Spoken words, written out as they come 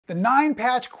The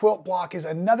 9-patch quilt block is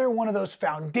another one of those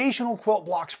foundational quilt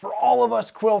blocks for all of us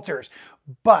quilters.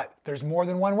 But there's more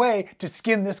than one way to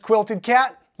skin this quilted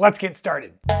cat. Let's get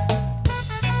started.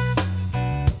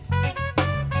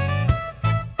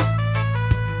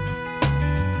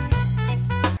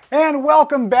 And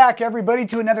welcome back, everybody,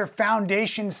 to another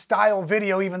foundation style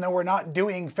video, even though we're not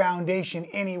doing foundation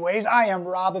anyways. I am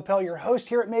Rob Appell, your host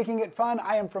here at Making It Fun.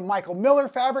 I am from Michael Miller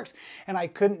Fabrics, and I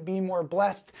couldn't be more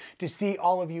blessed to see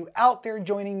all of you out there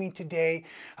joining me today.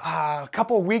 A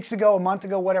couple of weeks ago, a month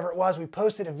ago, whatever it was, we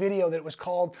posted a video that was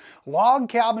called Log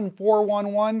Cabin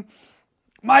 411.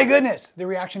 My goodness, the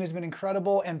reaction has been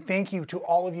incredible, and thank you to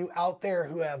all of you out there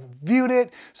who have viewed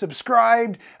it,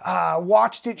 subscribed,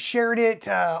 watched it, shared it,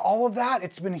 all of that.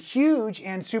 It's been huge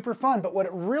and super fun, but what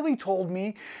it really told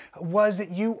me was that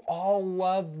you all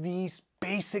love these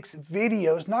basics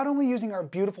videos, not only using our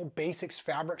beautiful basics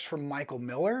fabrics from Michael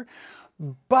Miller,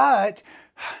 but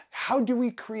how do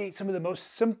we create some of the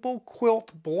most simple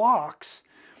quilt blocks?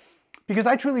 Because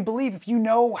I truly believe if you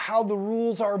know how the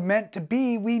rules are meant to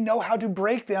be, we know how to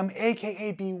break them,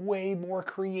 aka be way more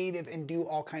creative and do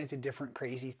all kinds of different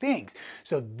crazy things.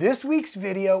 So this week's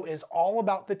video is all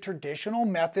about the traditional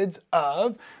methods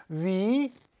of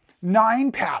the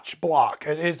 9-patch block.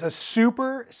 It is a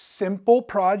super simple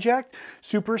project,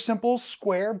 super simple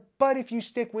square, but if you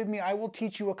stick with me, I will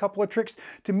teach you a couple of tricks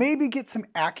to maybe get some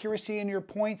accuracy in your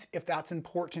points if that's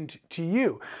important to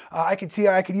you. I can see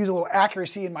I could use a little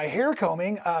accuracy in my hair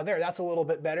combing. There, that's a little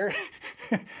bit better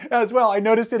as well. I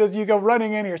noticed it as you go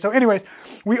running in here. So anyways,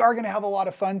 we are gonna have a lot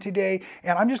of fun today,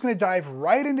 and I'm just gonna dive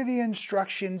right into the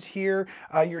instructions here.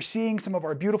 You're seeing some of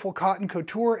our beautiful cotton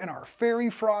couture and our fairy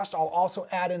frost. I'll also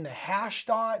add in the hash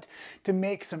dot to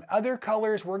make some other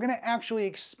colors. We're gonna actually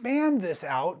expand this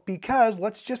out because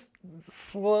let's just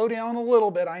slow down a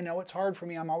little bit. I know it's hard for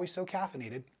me. I'm always so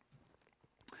caffeinated.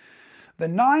 The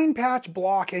 9-patch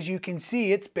block, as you can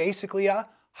see, it's basically a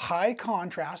high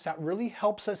contrast. That really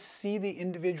helps us see the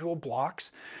individual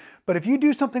blocks. But if you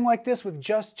do something like this with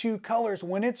just 2 colors,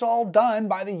 when it's all done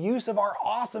by the use of our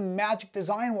awesome magic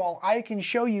design wall, I can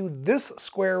show you this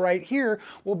square right here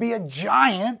will be a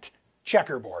giant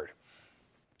checkerboard.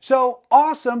 So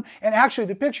awesome, and actually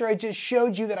the picture I just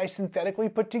showed you that I synthetically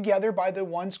put together by the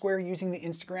one square using the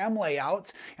Instagram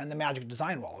layouts and the magic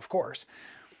design wall, of course.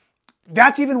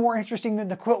 That's even more interesting than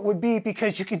the quilt would be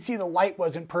because you can see the light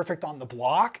wasn't perfect on the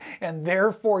block, and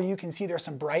therefore you can see there's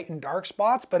some bright and dark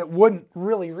spots, but it wouldn't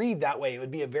really read that way. It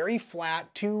would be a very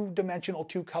flat, 2-dimensional,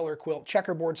 2-color quilt,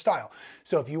 checkerboard style.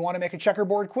 So if you want to make a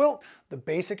checkerboard quilt, the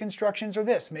basic instructions are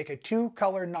this: make a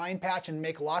 2-color 9-patch and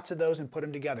make lots of those and put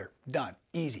them together. Done.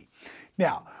 Easy.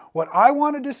 Now, what I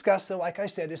want to discuss, so like I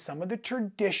said, is some of the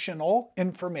traditional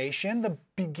information, the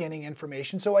beginning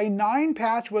information. So a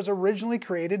 9-patch was originally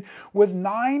created with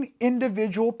 9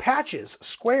 individual patches,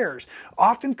 squares,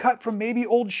 often cut from maybe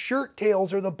old shirt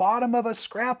tails or the bottom of a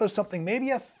scrap of something, maybe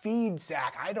a feed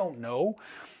sack, I don't know.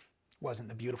 Wasn't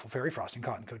the beautiful fairy frost and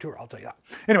cotton couture, I'll tell you that.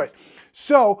 Anyways,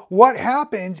 so what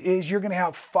happens is you're gonna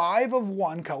have 5 of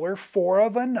one color, 4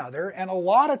 of another, and a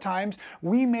lot of times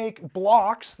we make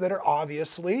blocks that are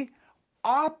obviously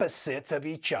opposites of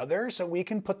each other so we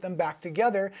can put them back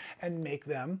together and make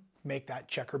that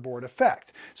checkerboard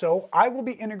effect. So I will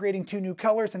be integrating 2 new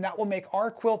colors, and that will make our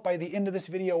quilt by the end of this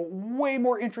video way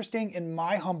more interesting in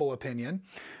my humble opinion.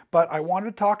 But I wanted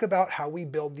to talk about how we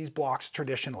build these blocks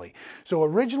traditionally. So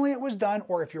originally it was done,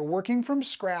 or if you're working from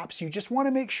scraps, you just want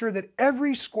to make sure that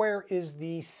every square is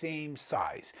the same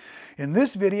size. In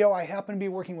this video, I happen to be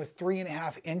working with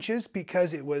 3.5 inches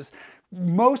because it was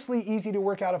mostly easy to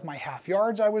work out of my half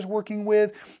yards I was working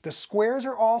with. The squares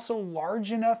are also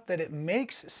large enough that it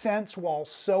makes sense while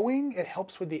sewing. It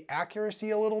helps with the accuracy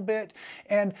a little bit.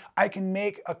 And I can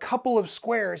make a couple of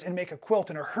squares and make a quilt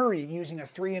in a hurry using a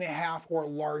 3.5 or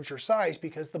larger size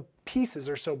because the pieces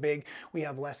are so big, we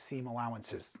have less seam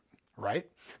allowances, right?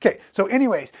 Okay, so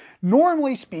anyways,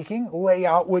 normally speaking,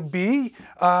 layout would be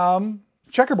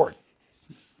checkerboard.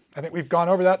 I think we've gone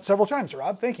over that several times,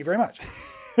 Rob. Thank you very much.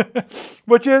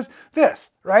 Which is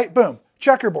this, right? Boom,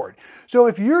 checkerboard. So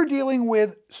if you're dealing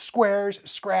with squares,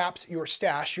 scraps, your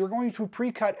stash, you're going to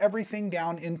pre-cut everything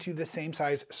down into the same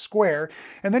size square,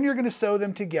 and then you're going to sew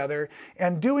them together.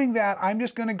 And doing that, I'm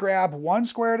just going to grab 1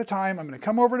 square at a time. I'm going to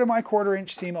come over to my 1/4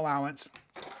 inch seam allowance,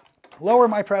 lower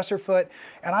my presser foot,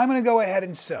 and I'm going to go ahead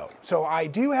and sew. So I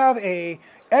do have a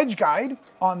edge guide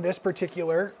on this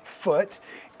particular foot,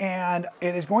 and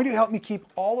it is going to help me keep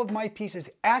all of my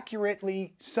pieces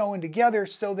accurately sewn together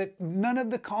so that none of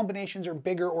the combinations are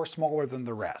bigger or smaller than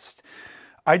the rest.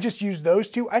 I just use those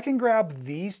two. I can grab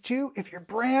these two. If you're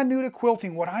brand new to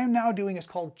quilting, what I'm now doing is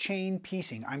called chain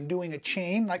piecing. I'm doing a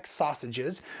chain like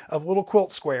sausages of little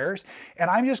quilt squares,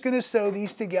 and I'm just going to sew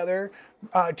these together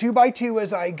 2 by 2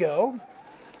 as I go,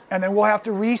 and then we'll have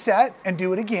to reset and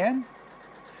do it again.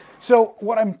 So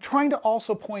what I'm trying to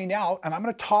also point out, and I'm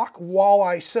going to talk while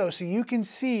I sew so you can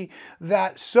see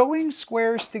that sewing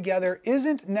squares together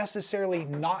isn't necessarily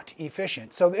not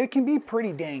efficient. So it can be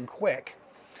pretty dang quick.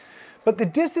 But the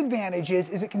disadvantage is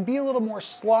it can be a little more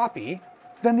sloppy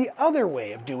than the other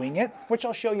way of doing it, which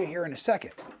I'll show you here in a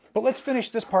second. But let's finish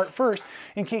this part first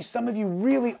in case some of you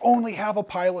really only have a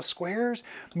pile of squares.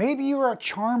 Maybe you're a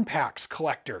charm packs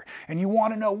collector and you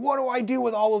want to know, what do I do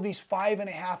with all of these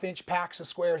 5.5 inch packs of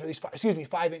squares, or these,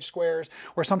 5-inch squares,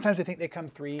 or sometimes I think they come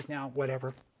 3s now,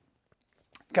 whatever.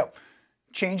 Go.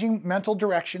 Changing mental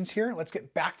directions here. Let's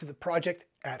get back to the project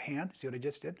at hand. See what I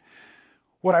just did?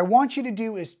 What I want you to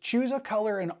do is choose a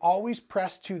color and always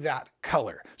press to that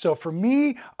color. So for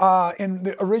me, in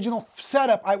the original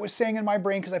setup, I was saying in my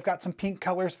brain, because I've got some pink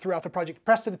colors throughout the project,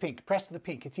 press to the pink, press to the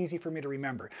pink. It's easy for me to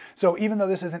remember. So even though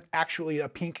this isn't actually a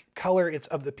pink color, it's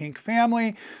of the pink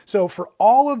family. So for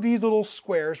all of these little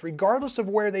squares, regardless of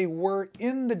where they were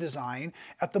in the design,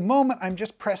 at the moment, I'm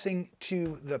just pressing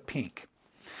to the pink.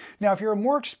 Now, if you're a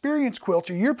more experienced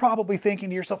quilter, you're probably thinking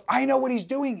to yourself, I know what he's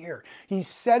doing here. He's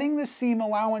setting the seam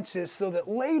allowances so that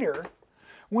later,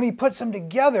 when he puts them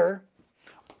together,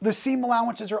 the seam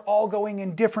allowances are all going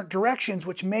in different directions,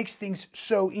 which makes things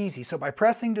so easy. So by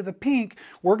pressing to the pink,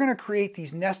 we're going to create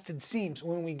these nested seams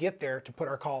when we get there to put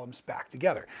our columns back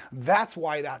together. That's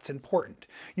why that's important.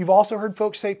 You've also heard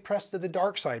folks say, press to the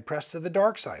dark side, press to the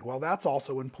dark side. Well, that's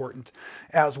also important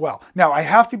as well. Now, I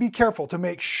have to be careful to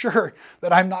make sure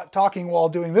that I'm not talking while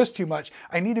doing this too much.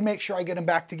 I need to make sure I get them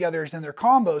back together as in their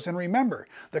combos. And remember,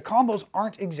 the combos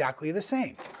aren't exactly the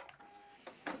same.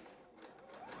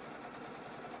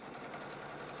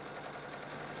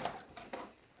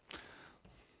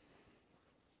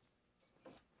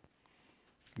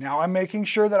 Now I'm making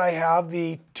sure that I have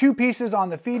the 2 pieces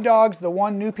on the feed dogs, the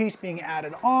 1 new piece being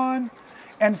added on,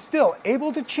 and still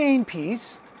able to chain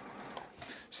piece,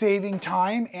 saving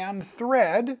time and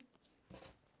thread.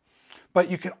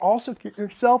 But you can also get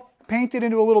yourself painted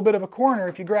into a little bit of a corner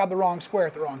if you grab the wrong square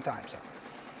at the wrong time. So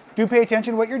do pay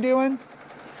attention to what you're doing.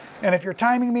 And if you're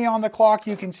timing me on the clock,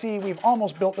 you can see we've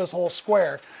almost built this whole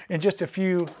square in just a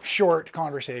few short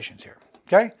conversations here,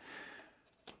 okay?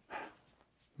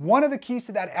 One of the keys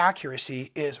to that accuracy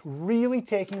is really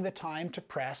taking the time to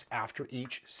press after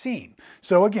each seam.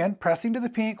 So again, pressing to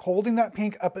the pink, holding that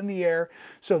pink up in the air.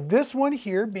 So this one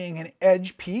here being an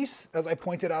edge piece, as I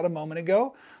pointed out a moment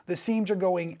ago, the seams are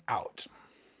going out.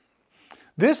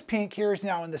 This pink here is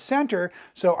now in the center,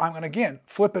 so I'm going to again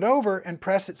flip it over and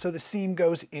press it so the seam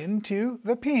goes into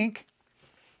the pink.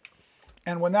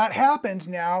 And when that happens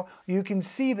now, you can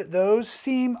see that those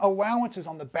seam allowances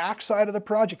on the back side of the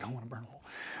project, I want to burn a hole.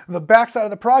 The back side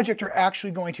of the project are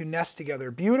actually going to nest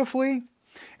together beautifully,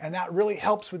 and that really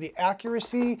helps with the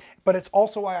accuracy, but it's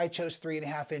also why I chose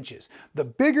 3.5 inches. The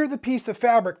bigger the piece of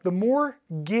fabric, the more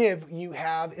give you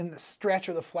have in the stretch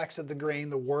or the flex of the grain,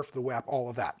 the warp, the weft, all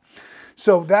of that.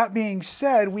 So that being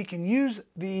said, we can use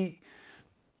the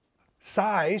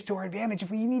size to our advantage if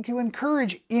we need to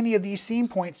encourage any of these seam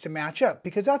points to match up,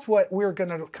 because that's what we're going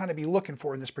to kind of be looking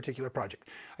for in this particular project.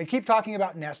 I keep talking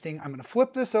about nesting. I'm going to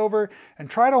flip this over and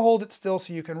try to hold it still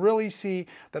so you can really see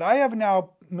that I have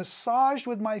now massaged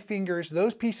with my fingers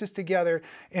those pieces together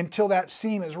until that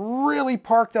seam is really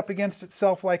parked up against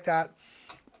itself like that.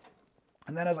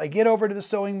 And then as I get over to the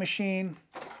sewing machine,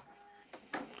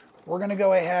 we're going to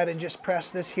go ahead and just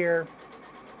press this here.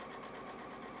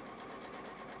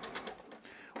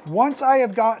 Once I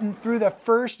have gotten through the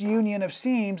first union of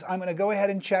seams, I'm going to go ahead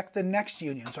and check the next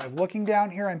union. So I'm looking down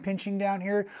here, I'm pinching down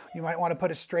here. You might want to put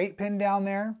a straight pin down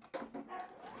there.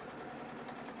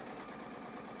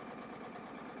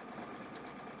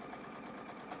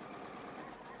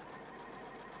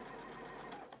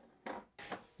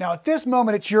 Now at this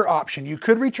moment, it's your option. You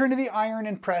could return to the iron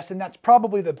and press, and that's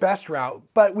probably the best route,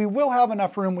 but we will have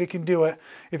enough room we can do it.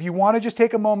 If you want to just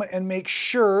take a moment and make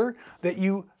sure that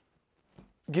you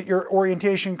get your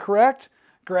orientation correct,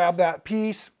 grab that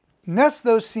piece, nest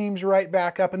those seams right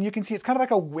back up, and you can see it's kind of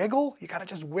like a wiggle. You gotta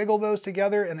just wiggle those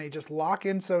together and they just lock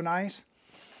in so nice.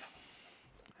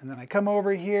 And then I come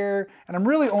over here, and I'm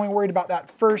really only worried about that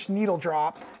first needle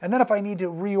drop, and then if I need to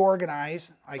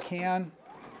reorganize, I can.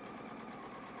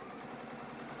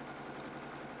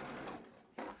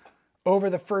 Over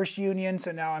the first union,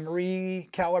 so now I'm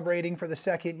recalibrating for the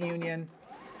second union.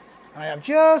 I have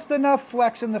just enough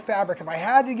flex in the fabric. If I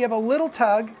had to give a little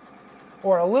tug,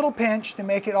 or a little pinch to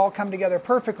make it all come together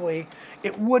perfectly,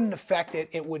 it wouldn't affect it.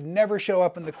 It would never show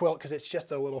up in the quilt because it's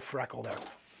just a little freckle there.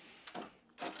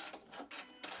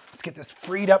 Let's get this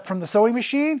freed up from the sewing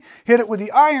machine, hit it with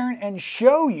the iron, and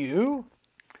show you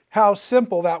how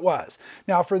simple that was.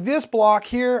 Now for this block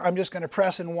here, I'm just going to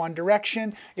press in one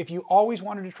direction. If you always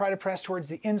wanted to try to press towards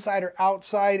the inside or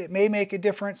outside, it may make a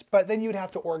difference, but then you'd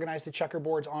have to organize the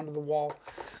checkerboards onto the wall.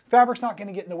 Fabric's not going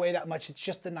to get in the way that much. It's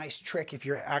just a nice trick if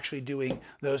you're actually doing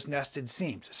those nested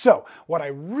seams. So what I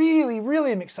really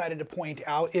am excited to point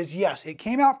out is, yes, it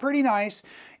came out pretty nice.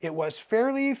 It was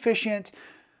fairly efficient.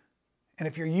 And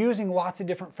if you're using lots of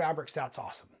different fabrics, that's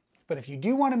awesome. But if you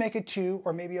do want to make a 2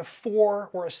 or maybe a 4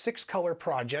 or a 6 color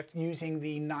project using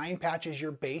the 9 patches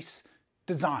your base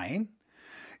design,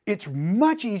 it's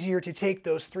much easier to take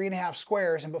those 3.5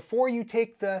 squares, and before you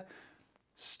take the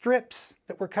strips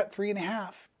that were cut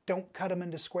 3.5, don't cut them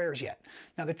into squares yet.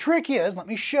 Now the trick is, let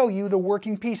me show you the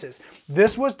working pieces.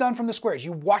 This was done from the squares.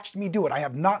 You watched me do it. I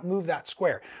have not moved that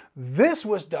square. This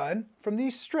was done from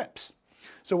these strips.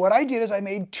 So what I did is I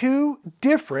made 2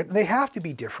 different, they have to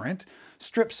be different,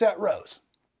 strip set rows,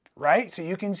 right? So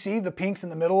you can see the pinks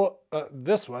in the middle,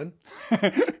 this one,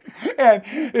 and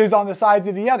is on the sides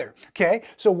of the other, okay?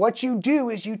 So what you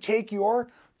do is you take your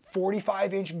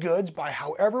 45-inch goods by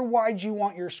however wide you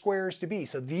want your squares to be.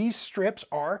 So these strips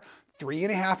are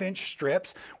 3.5-inch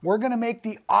strips. We're gonna make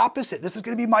the opposite. This is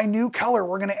gonna be my new color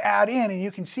we're gonna add in, and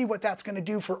you can see what that's gonna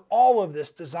do for all of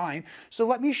this design. So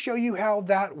let me show you how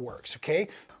that works, okay?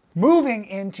 Moving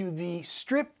into the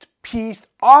stripped piece,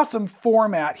 awesome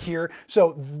format here.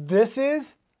 So this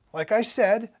is, like I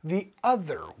said, the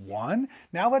other one.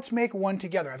 Now let's make one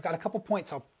together. I've got a couple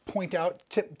points I'll point out,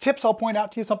 tips I'll point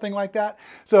out to you, something like that.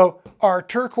 So our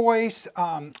turquoise,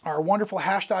 our wonderful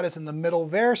hash dot is in the middle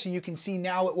there. So you can see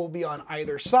now it will be on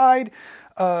either side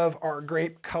of our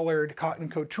grape colored cotton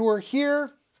couture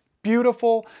here.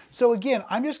 Beautiful. So again,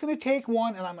 I'm just going to take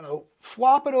one and I'm going to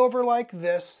flop it over like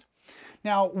this.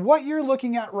 Now, what you're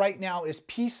looking at right now is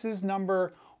pieces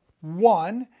number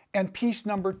 1 and piece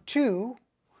number 2.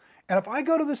 And if I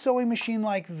go to the sewing machine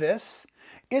like this,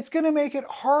 it's going to make it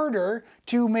harder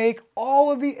to make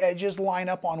all of the edges line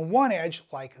up on one edge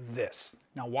like this.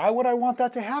 Now, why would I want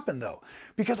that to happen though?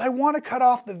 Because I want to cut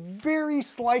off the very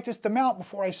slightest amount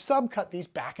before I subcut these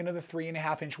back into the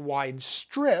 3.5-inch wide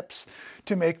strips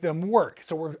to make them work.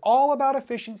 So we're all about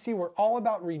efficiency. We're all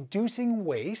about reducing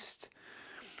waste.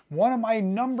 One of my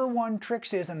number 1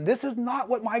 tricks is, and this is not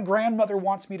what my grandmother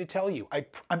wants me to tell you.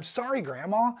 I'm sorry,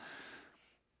 Grandma.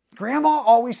 Grandma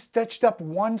always stitched up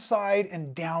one side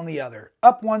and down the other,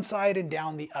 up one side and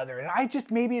down the other. And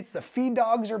maybe it's the feed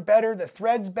dogs are better, the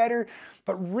thread's better,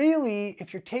 but really,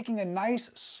 if you're taking a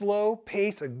nice slow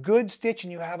pace, a good stitch,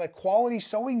 and you have a quality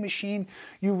sewing machine,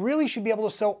 you really should be able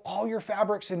to sew all your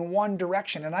fabrics in one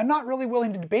direction. And I'm not really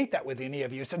willing to debate that with any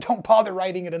of you, so don't bother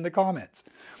writing it in the comments.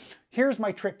 Here's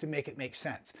my trick to make it make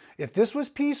sense. If this was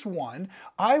piece 1,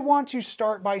 I want to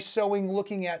start by sewing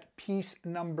looking at piece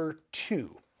number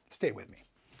 2. Stay with me.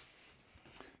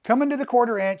 Come into the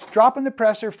 1/4 inch, drop in the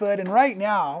presser foot, and right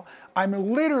now,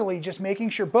 I'm literally just making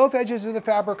sure both edges of the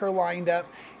fabric are lined up.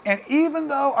 And even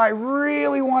though I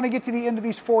really want to get to the end of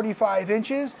these 45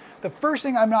 inches, the first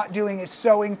thing I'm not doing is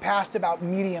sewing past about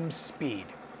medium speed,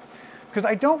 because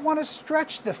I don't want to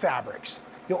stretch the fabrics.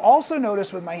 You'll also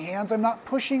notice with my hands, I'm not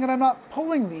pushing and I'm not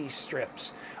pulling these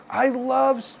strips. I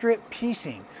love strip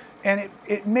piecing, and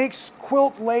it makes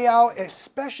quilt layout,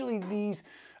 especially these,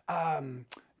 what am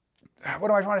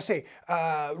I trying to say?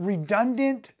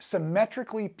 Redundant,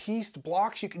 symmetrically pieced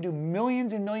blocks. You can do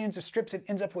millions and millions of strips. It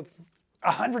ends up with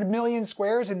 100 million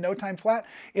squares in no time flat.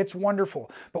 It's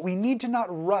wonderful, but we need to not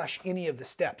rush any of the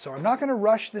steps. So I'm not going to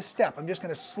rush this step. I'm just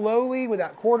going to slowly, with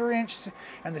that 1/4 inch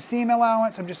and the seam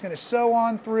allowance, I'm just going to sew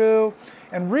on through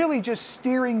and really just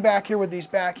steering back here with these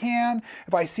backhand.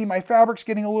 If I see my fabrics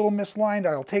getting a little misaligned,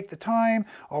 I'll take the time,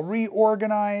 I'll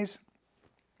reorganize.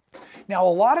 Now, a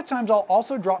lot of times I'll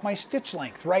also drop my stitch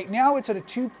length. Right now it's at a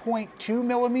 2.2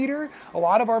 millimeter. A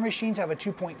lot of our machines have a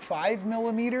 2.5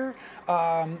 millimeter.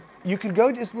 You could go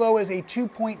as low as a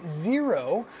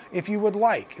 2.0 if you would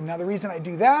like. Now, the reason I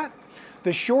do that,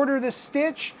 the shorter the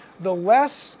stitch, the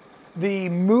less the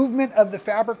movement of the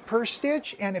fabric per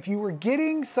stitch. And if you were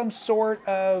getting some sort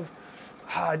of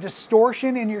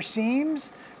distortion in your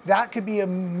seams, that could be a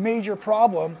major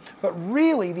problem. But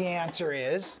really the answer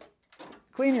is,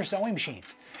 clean your sewing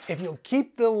machines. If you'll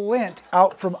keep the lint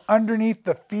out from underneath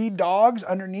the feed dogs,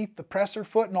 underneath the presser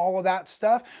foot and all of that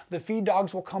stuff, the feed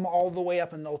dogs will come all the way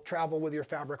up and they'll travel with your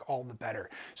fabric all the better.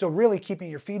 So really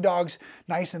keeping your feed dogs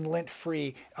nice and lint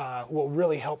free will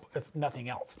really help if nothing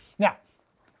else. Now,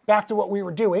 back to what we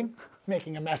were doing,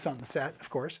 making a mess on the set, of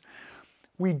course.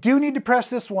 We do need to press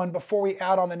this one before we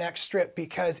add on the next strip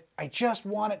because I just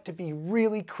want it to be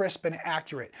really crisp and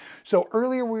accurate. So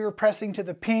earlier we were pressing to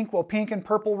the pink. Well, pink and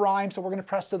purple rhyme, so we're going to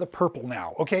press to the purple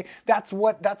now, okay? That's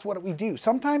what we do.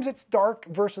 Sometimes it's dark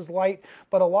versus light,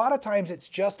 but a lot of times it's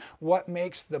just what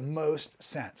makes the most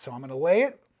sense. So I'm going to lay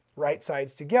it right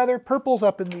sides together. Purple's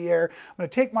up in the air. I'm going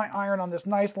to take my iron on this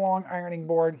nice long ironing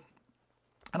board,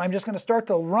 and I'm just going to start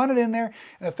to run it in there,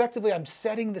 and effectively I'm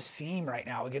setting the seam right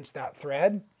now against that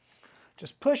thread.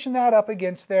 Just pushing that up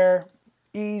against there,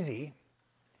 easy.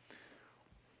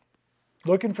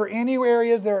 Looking for any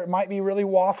areas there it might be really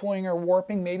waffling or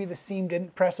warping. Maybe the seam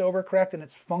didn't press over correct and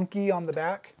it's funky on the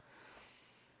back.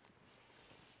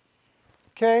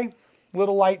 Okay.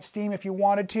 Little light steam if you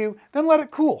wanted to, then let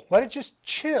it cool. Let it just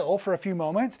chill for a few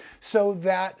moments so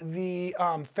that the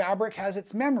fabric has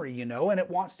its memory, you know, and it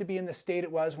wants to be in the state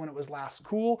it was when it was last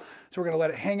cool. So we're going to let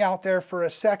it hang out there for a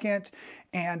second.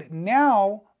 And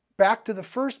now back to the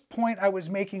first point I was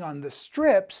making on the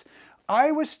strips,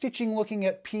 I was stitching looking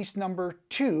at piece number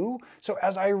 2. So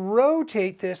as I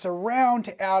rotate this around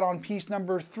to add on piece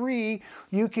number 3,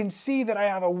 you can see that I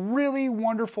have a really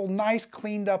wonderful, nice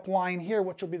cleaned up line here,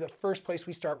 which will be the first place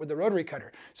we start with the rotary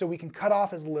cutter. So we can cut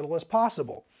off as little as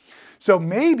possible. So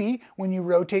maybe when you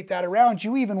rotate that around,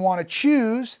 you even want to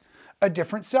choose a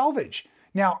different selvage.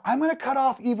 Now, I'm going to cut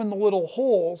off even the little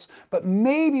holes, but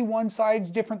maybe one side's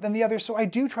different than the other, so I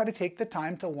do try to take the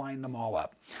time to line them all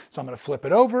up. So I'm going to flip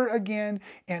it over again,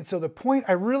 and so the point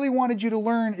I really wanted you to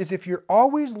learn is if you're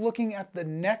always looking at the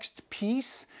next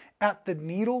piece at the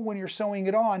needle when you're sewing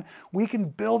it on, we can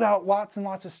build out lots and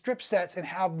lots of strip sets and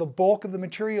have the bulk of the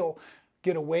material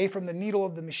get away from the needle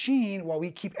of the machine while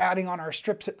we keep adding on our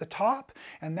strips at the top,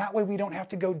 and that way we don't have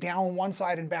to go down one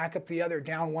side and back up the other,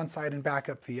 down one side and back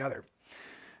up the other.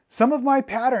 Some of my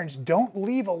patterns don't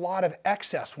leave a lot of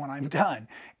excess when I'm done.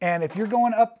 And if you're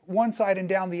going up one side and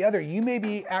down the other, you may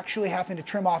be actually having to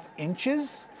trim off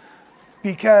inches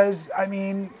because, I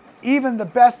mean, even the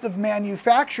best of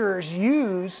manufacturers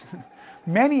use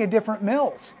many different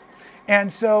mills.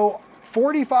 And so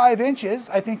 45 inches,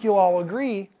 I think you'll all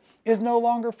agree, is no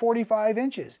longer 45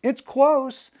 inches. It's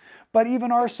close, but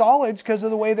even our solids, because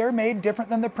of the way they're made, different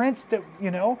than the prints, that, you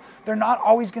know, they're not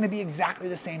always going to be exactly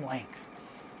the same length.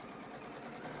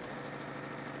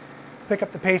 Pick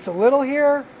up the pace a little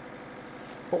here,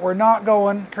 but we're not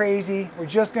going crazy. We're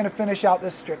just going to finish out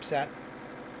this strip set.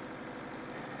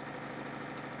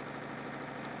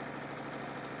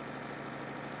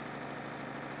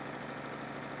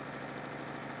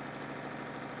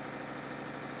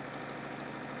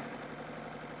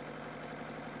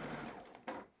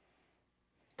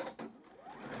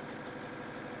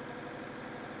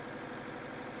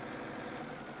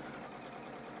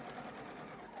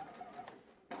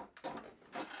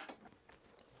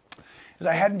 As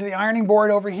I head into the ironing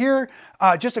board over here,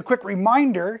 just a quick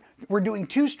reminder, we're doing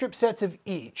 2 strip sets of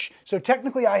each. So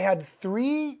technically I had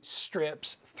 3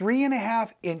 strips,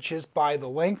 3.5 inches by the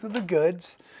length of the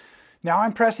goods. Now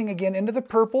I'm pressing again into the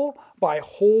purple by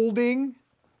holding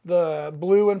the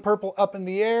blue and purple up in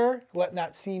the air, letting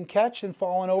that seam catch and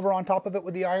falling over on top of it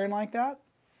with the iron like that.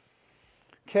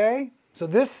 Okay, so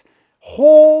this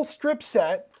whole strip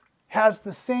set has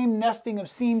the same nesting of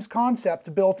seams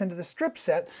concept built into the strip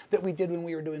set that we did when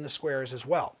we were doing the squares as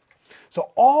well.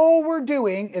 So all we're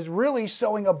doing is really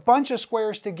sewing a bunch of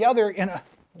squares together in a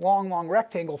long, long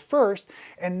rectangle first,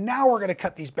 and now we're going to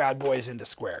cut these bad boys into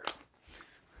squares.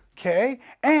 Okay,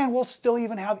 and we'll still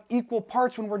even have equal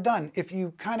parts when we're done if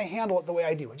you kind of handle it the way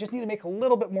I do. I just need to make a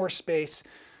little bit more space.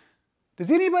 Does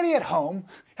anybody at home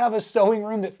have a sewing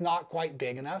room that's not quite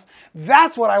big enough?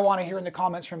 That's what I want to hear in the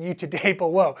comments from you today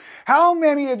below. How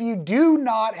many of you do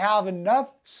not have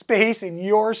enough space in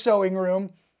your sewing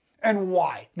room, and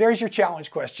why? There's your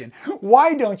challenge question.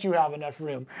 Why don't you have enough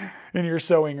room in your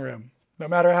sewing room, no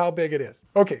matter how big it is?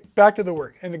 Okay, back to the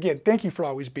work. And again, thank you for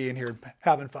always being here and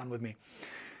having fun with me.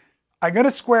 I'm going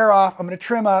to square off, I'm going to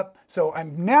trim up. So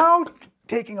I'm now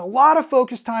taking a lot of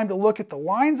focus time to look at the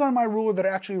lines on my ruler that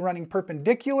are actually running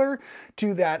perpendicular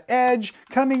to that edge,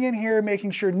 coming in here,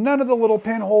 making sure none of the little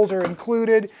pinholes are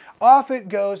included. Off it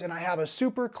goes, and I have a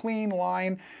super clean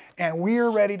line, and we are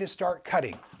ready to start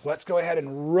cutting. Let's go ahead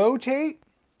and rotate,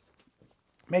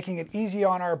 making it easy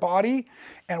on our body.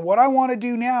 And what I want to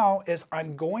do now is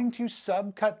I'm going to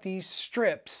subcut these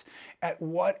strips at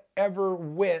whatever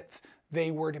width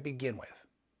they were to begin with.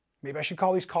 Maybe I should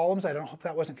call these columns. I don't hope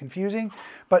that wasn't confusing.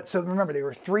 But so remember, they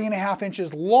were 3.5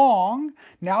 inches long.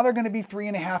 Now they're going to be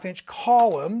 3.5 inch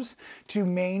columns to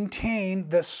maintain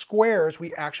the squares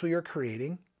we actually are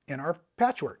creating in our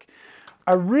patchwork.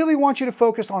 I really want you to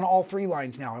focus on all three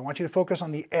lines now. I want you to focus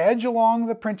on the edge along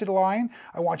the printed line.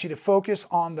 I want you to focus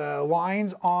on the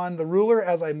lines on the ruler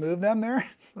as I move them there.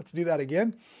 Let's do that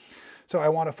again. So I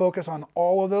want to focus on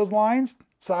all of those lines,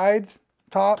 sides,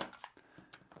 top,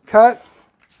 cut,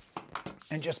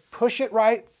 and just push it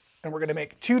right. And we're going to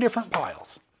make two different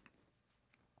piles.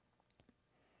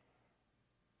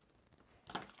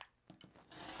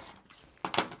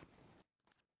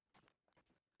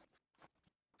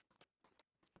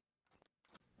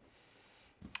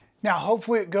 Now,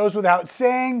 hopefully it goes without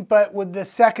saying, but with the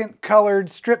second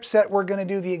colored strip set, we're going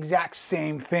to do the exact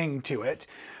same thing to it.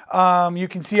 You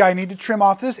can see I need to trim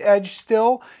off this edge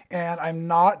still, and I'm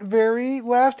not very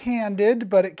left-handed,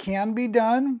 but it can be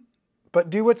done. But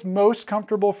do what's most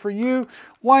comfortable for you.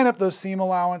 Line up those seam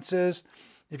allowances.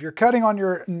 If you're cutting on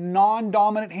your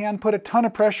non-dominant hand, put a ton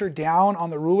of pressure down on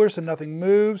the ruler so nothing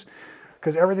moves,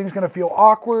 because everything's going to feel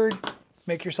awkward.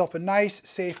 Make yourself a nice,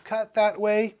 safe cut that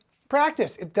way.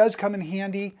 Practice. It does come in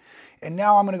handy. And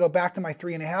now I'm going to go back to my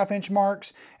 3.5 inch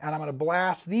marks, and I'm going to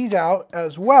blast these out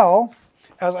as well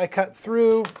as I cut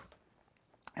through.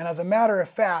 And as a matter of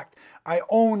fact, I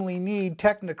only need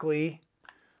technically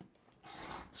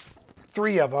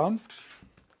 3 of them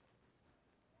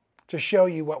to show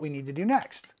you what we need to do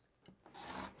next.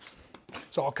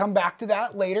 So I'll come back to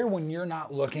that later when you're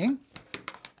not looking.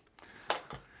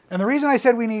 And the reason I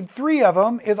said we need 3 of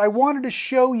them is I wanted to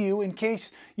show you, in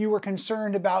case you were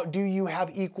concerned about do you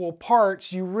have equal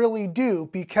parts, you really do,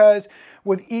 because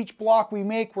with each block we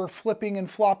make, we're flipping and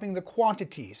flopping the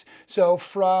quantities. So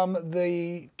from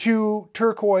the 2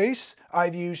 turquoise,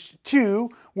 I've used 2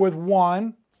 with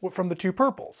 1 from the 2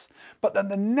 purples. But then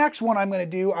the next one I'm going to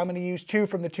do, I'm going to use 2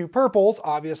 from the 2 purples,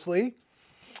 obviously,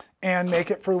 and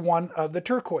make it for 1 of the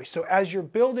turquoise. So as you're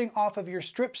building off of your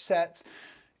strip sets,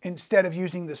 instead of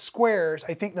using the squares,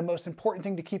 I think the most important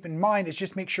thing to keep in mind is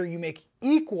just make sure you make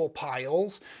equal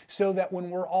piles so that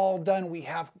when we're all done, we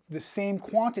have the same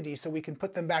quantity so we can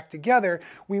put them back together.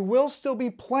 We will still be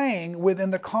playing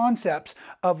within the concepts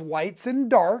of lights and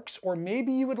darks, or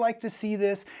maybe you would like to see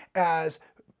this as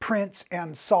prints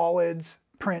and solids,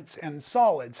 prints and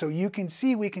solids. So you can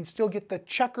see we can still get the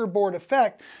checkerboard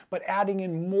effect, but adding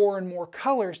in more and more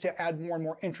colors to add more and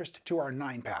more interest to our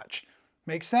 9 patch.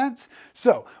 Make sense?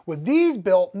 So with these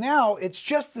built now, it's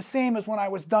just the same as when I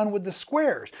was done with the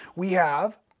squares. We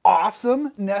have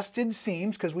awesome nested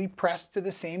seams because we pressed to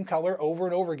the same color over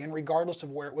and over again, regardless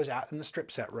of where it was at in the strip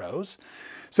set rows.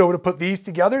 So to put these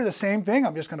together, the same thing.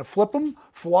 I'm just going to flip them,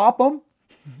 flop them,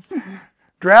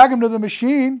 drag them to the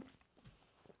machine,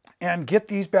 and get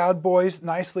these bad boys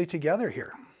nicely together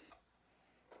here.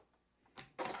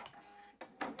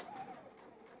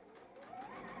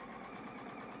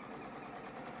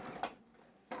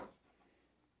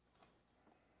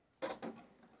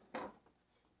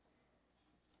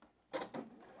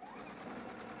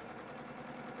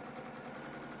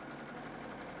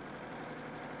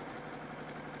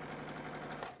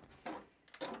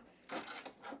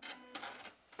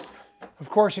 Of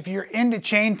course, if you're into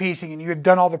chain piecing and you had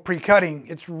done all the pre-cutting,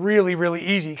 it's really, really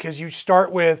easy because you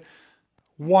start with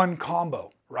one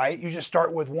combo, right? You just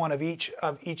start with one of each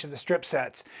of the strip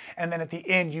sets. And then at the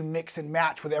end, you mix and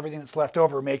match with everything that's left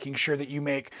over, making sure that you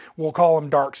make, we'll call them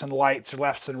darks and lights, or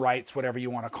lefts and rights, whatever you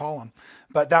want to call them.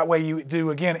 But that way you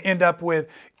do, again, end up with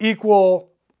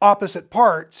equal opposite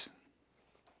parts.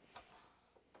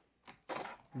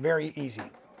 Very easy.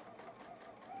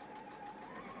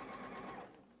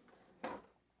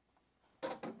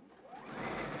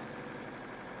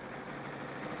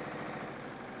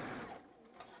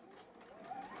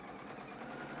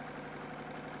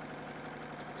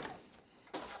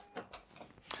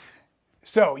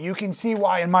 So you can see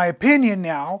why, in my opinion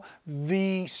now,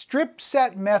 the strip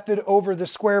set method over the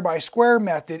square by square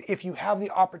method, if you have the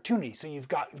opportunity, so you've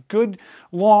got good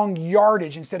long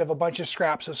yardage instead of a bunch of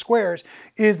scraps of squares,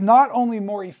 is not only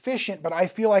more efficient, but I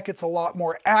feel like it's a lot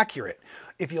more accurate.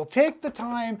 If you'll take the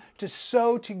time to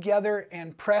sew together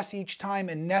and press each time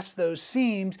and nest those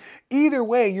seams, either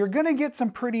way, you're going to get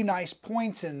some pretty nice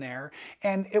points in there,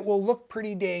 and it will look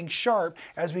pretty dang sharp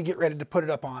as we get ready to put it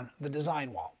up on the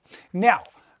design wall. Now,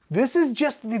 this is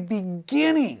just the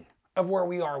beginning of where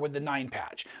we are with the 9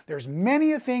 patch. There's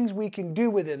many things we can do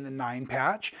within the 9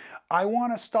 patch. I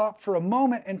want to stop for a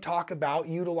moment and talk about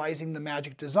utilizing the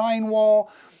magic design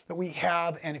wall that we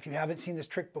have. And if you haven't seen this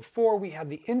trick before, we have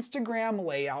the Instagram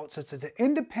layout. So it's an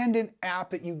independent app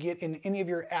that you get in any of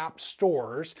your app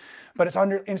stores, but it's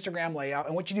under Instagram layout.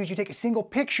 And what you do is you take a single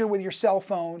picture with your cell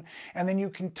phone and then you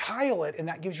can tile it, and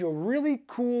that gives you a really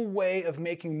cool way of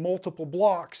making multiple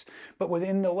blocks. But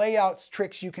within the layouts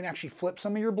tricks, you can actually flip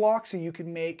some of your blocks, so you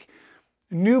can make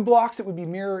new blocks that would be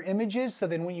mirror images, so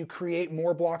then when you create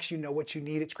more blocks, you know what you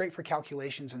need. It's great for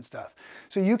calculations and stuff.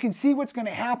 So you can see what's going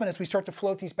to happen as we start to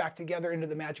float these back together into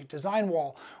the Magic Design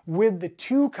Wall with the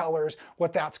two colors,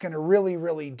 what that's going to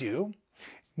really do.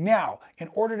 Now, in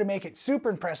order to make it super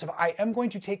impressive, I am going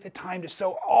to take the time to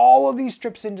sew all of these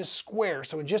strips into squares.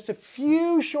 So in just a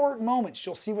few short moments,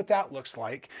 you'll see what that looks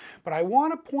like. But I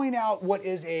want to point out what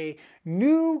is a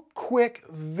new quick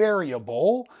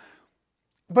variable,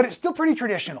 but it's still pretty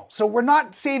traditional. So we're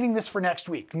not saving this for next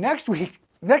week. Next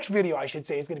video, I should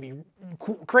say, is going to be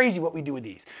crazy what we do with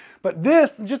these. But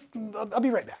this, I'll be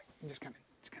right back.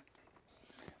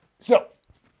 So,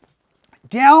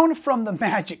 down from the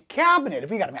Magic Cabinet,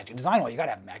 if you got a Magic Design Wall, you got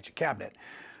to have a Magic Cabinet.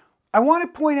 I want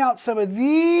to point out some of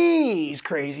these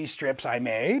crazy strips I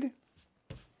made,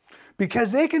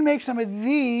 because they can make some of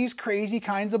these crazy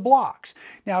kinds of blocks.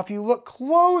 Now, if you look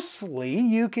closely,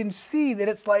 you can see that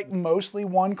it's like mostly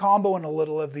one combo and a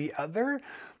little of the other.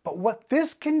 But what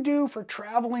this can do for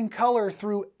traveling color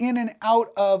through in and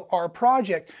out of our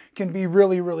project can be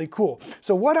really cool.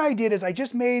 So what I did is I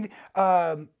just made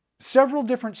several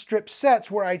different strip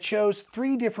sets where I chose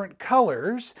 3 different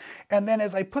colors, and then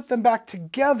as I put them back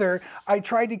together, I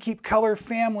tried to keep color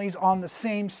families on the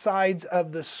same sides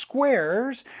of the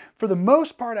squares. For the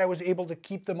most part, I was able to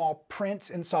keep them all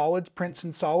prints and solids,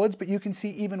 but you can see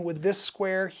even with this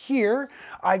square here,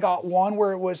 I got one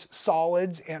where it was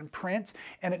solids and prints,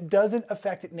 and it doesn't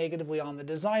affect it negatively on the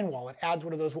design wall. It adds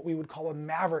one of those, what we would call a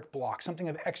maverick block, something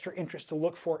of extra interest to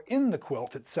look for in the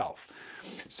quilt itself.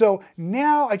 So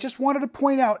now I just wanted to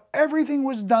point out everything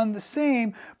was done the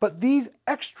same, but these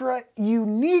extra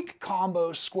unique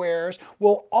combo squares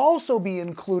will also be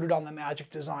included on the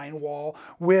Magic Design Wall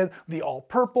with the all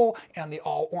purple and the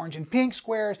all orange and pink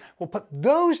squares. We'll put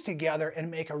those together and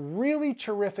make a really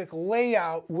terrific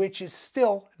layout, which is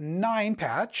still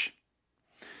 9-patch,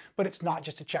 but it's not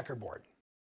just a checkerboard.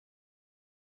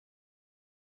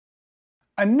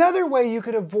 Another way you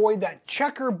could avoid that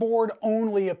checkerboard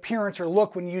only appearance or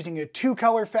look when using a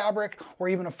 2-color fabric or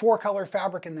even a 4-color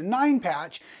fabric in the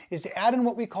 9-patch is to add in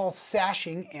what we call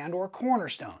sashing and or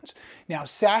cornerstones. Now,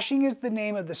 sashing is the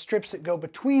name of the strips that go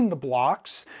between the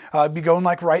blocks. It'd be going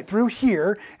like right through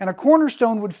here, and a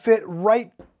cornerstone would fit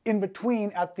right in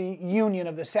between at the union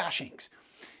of the sashings.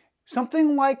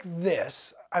 Something like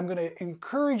this, I'm going to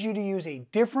encourage you to use a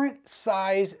different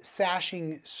size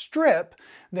sashing strip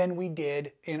than we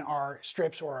did in our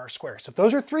strips or our squares. So if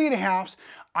those are 3.5s,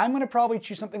 I'm going to probably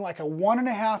choose something like a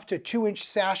 1.5 to 2-inch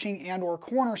sashing and or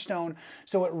cornerstone,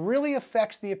 so it really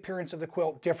affects the appearance of the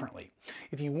quilt differently.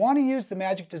 If you want to use the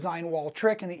Magic Design Wall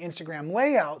trick in the Instagram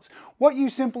layouts, what you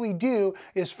simply do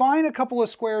is find a couple of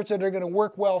squares that are going to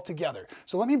work well together.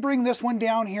 So let me bring this one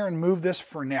down here and move this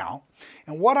for now.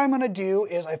 And what I'm going to do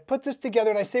is I've put this together,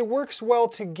 and I say works well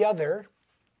together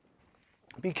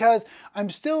because I'm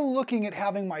still looking at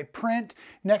having my print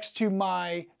next to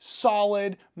my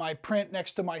solid, my print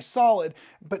next to my solid,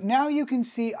 but now you can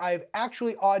see I've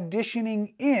actually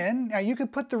auditioning in. Now you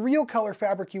could put the real color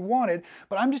fabric you wanted,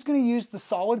 but I'm just going to use the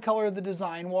solid color of the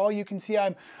design wall. You can see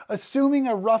I'm assuming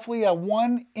roughly a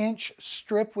 1-inch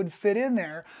strip would fit in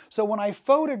there. So when I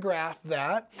photograph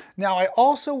that, now I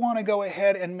also want to go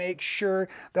ahead and make sure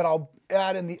that I'll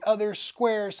add in the other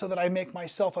squares so that I make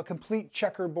myself a complete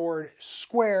checkerboard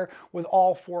square with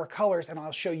all 4 colors, and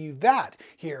I'll show you that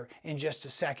here in just a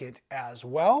second as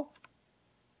well.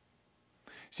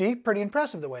 See, pretty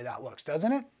impressive the way that looks,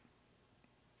 doesn't it?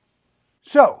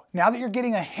 So now that you're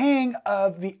getting a hang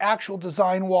of the actual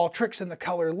design wall tricks and the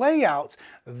color layouts,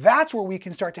 that's where we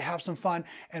can start to have some fun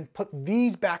and put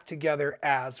these back together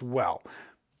as well.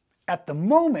 At the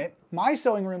moment, my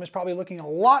sewing room is probably looking a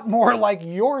lot more like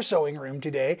your sewing room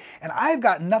today, and I've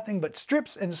got nothing but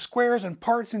strips and squares and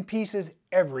parts and pieces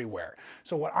everywhere.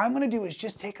 So what I'm going to do is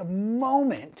just take a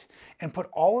moment and put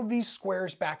all of these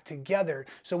squares back together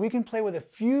so we can play with a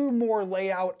few more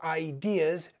layout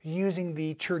ideas using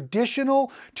the traditional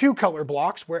 2-color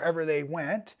blocks wherever they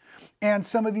went, and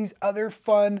some of these other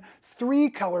fun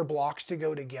 3-color blocks to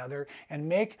go together and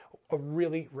make a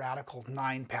really radical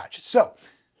 9-patch. So,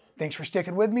 thanks for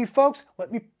sticking with me, folks.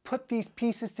 Let me put these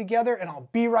pieces together and I'll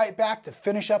be right back to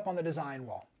finish up on the design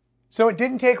wall. So it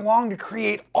didn't take long to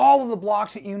create all of the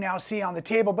blocks that you now see on the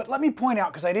table, but let me point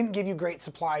out, because I didn't give you great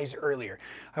supplies earlier,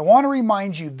 I want to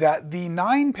remind you that the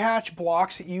 9-patch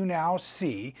blocks that you now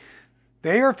see,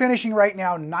 they are finishing right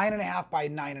now 9.5 by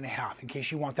 9.5, in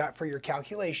case you want that for your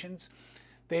calculations.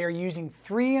 They are using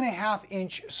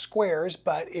 3.5-inch squares,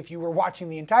 but if you were watching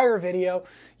the entire video,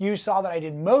 you saw that I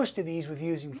did most of these with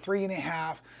using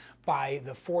 3.5 by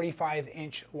the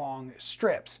 45-inch long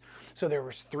strips. So there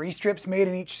was 3 strips made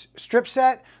in each strip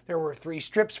set. There were 3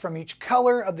 strips from each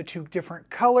color of the 2 different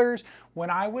colors. When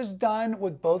I was done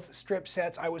with both strip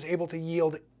sets, I was able to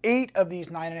yield 8 of these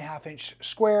 9.5-inch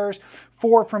squares,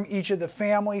 4 from each of the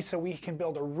families, so we can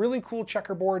build a really cool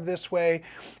checkerboard this way.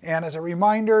 And as a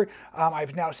reminder,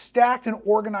 I've now stacked and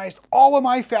organized all of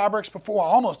my fabrics before, well,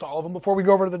 almost all of them, before we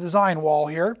go over to the design wall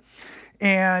here.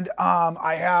 And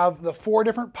I have the 4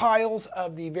 different piles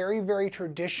of the very, very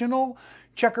traditional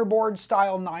checkerboard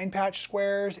style 9-patch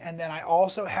squares, and then I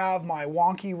also have my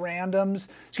wonky randoms.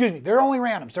 Excuse me, they're only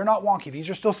randoms, they're not wonky. These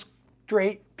are still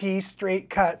straight piece, straight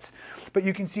cuts, but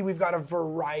you can see we've got a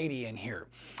variety in here.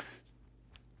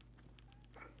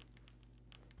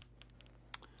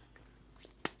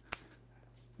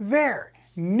 There.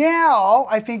 Now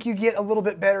I think you get a little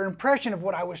bit better impression of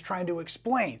what I was trying to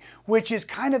explain, which is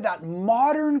kind of that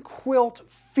modern quilt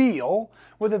feel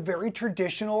with a very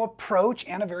traditional approach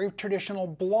and a very traditional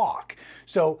block.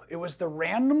 So it was the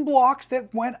random blocks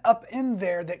that went up in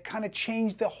there that kind of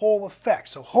changed the whole effect.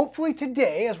 So hopefully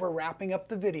today, as we're wrapping up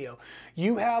the video,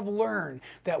 you have learned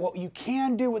that what you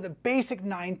can do with a basic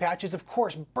 9-patch is, of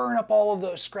course, burn up all of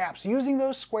those scraps. Using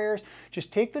those squares,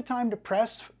 just take the time to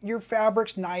press your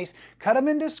fabrics nice, cut them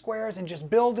into squares, and just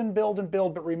build and build and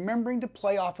build, but remembering to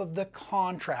play off of the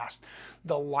contrast.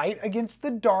 The light against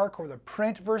the dark, or the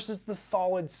print versus the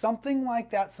solid, something like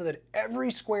that, so that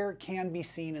every square can be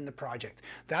seen in the project.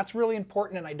 That's really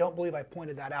important, and I don't believe I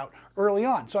pointed that out early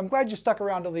on. So I'm glad you stuck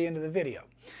around till the end of the video.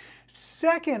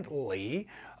 Secondly,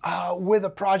 with a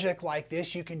project like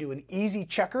this, you can do an easy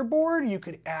checkerboard. You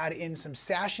could add in some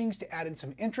sashings to add in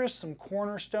some interest, some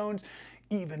cornerstones,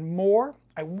 even more.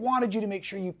 I wanted you to make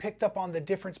sure you picked up on the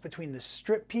difference between the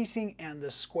strip piecing and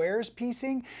the squares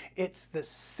piecing. It's the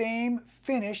same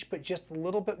finish, but just a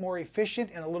little bit more efficient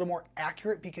and a little more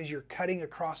accurate because you're cutting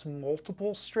across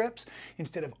multiple strips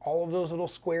instead of all of those little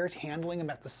squares, handling them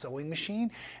at the sewing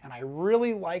machine. And I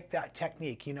really like that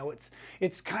technique. You know,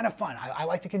 it's kind of fun. I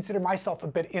like to consider myself a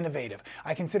bit innovative.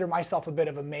 I consider myself a bit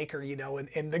of a maker, you know,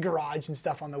 in the garage and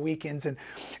stuff on the weekends.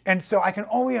 And so I can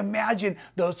only imagine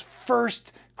those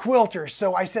first quilters.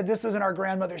 So I said this isn't our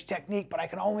grandmother's technique, but I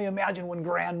can only imagine when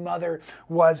grandmother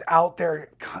was out there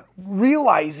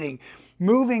realizing,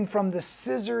 moving from the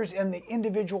scissors and the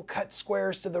individual cut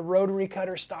squares to the rotary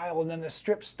cutter style, and then the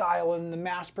strip style and the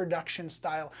mass production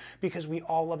style, because we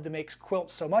all love to make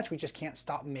quilts so much we just can't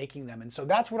stop making them. And so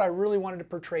that's what I really wanted to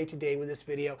portray today with this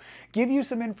video. Give you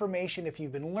some information. If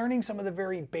you've been learning some of the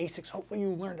very basics, hopefully you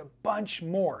learned a bunch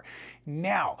more.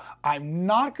 Now, I'm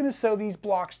not going to sew these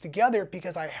blocks together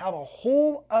because I have a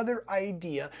whole other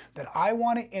idea that I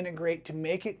want to integrate to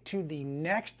make it to the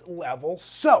next level.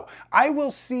 So I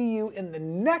will see you in the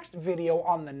next video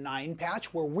on the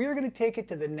 9-patch, where we're going to take it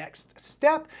to the next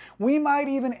step. We might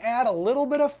even add a little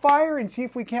bit of fire and see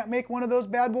if we can't make one of those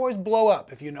bad boys blow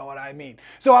up, if you know what I mean.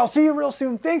 So I'll see you real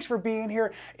soon. Thanks for being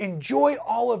here. Enjoy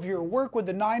all of your work with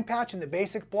the 9-patch and the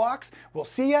basic blocks. We'll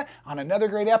see you on another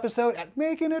great episode at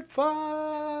Making It Fun.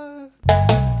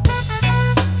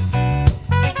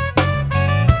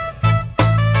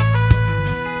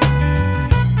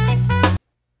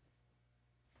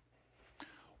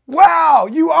 Wow,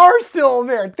 you are still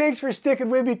there. Thanks for sticking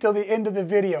with me till the end of the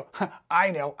video. I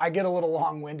know, I get a little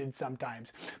long-winded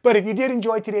sometimes. But if you did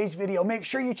enjoy today's video, make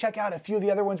sure you check out a few of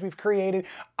the other ones we've created.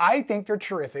 I think they're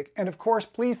terrific. And of course,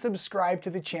 please subscribe to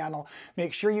the channel.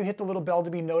 Make sure you hit the little bell to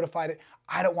be notified.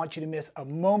 I don't want you to miss a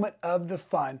moment of the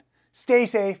fun. Stay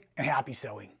safe and happy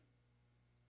sewing.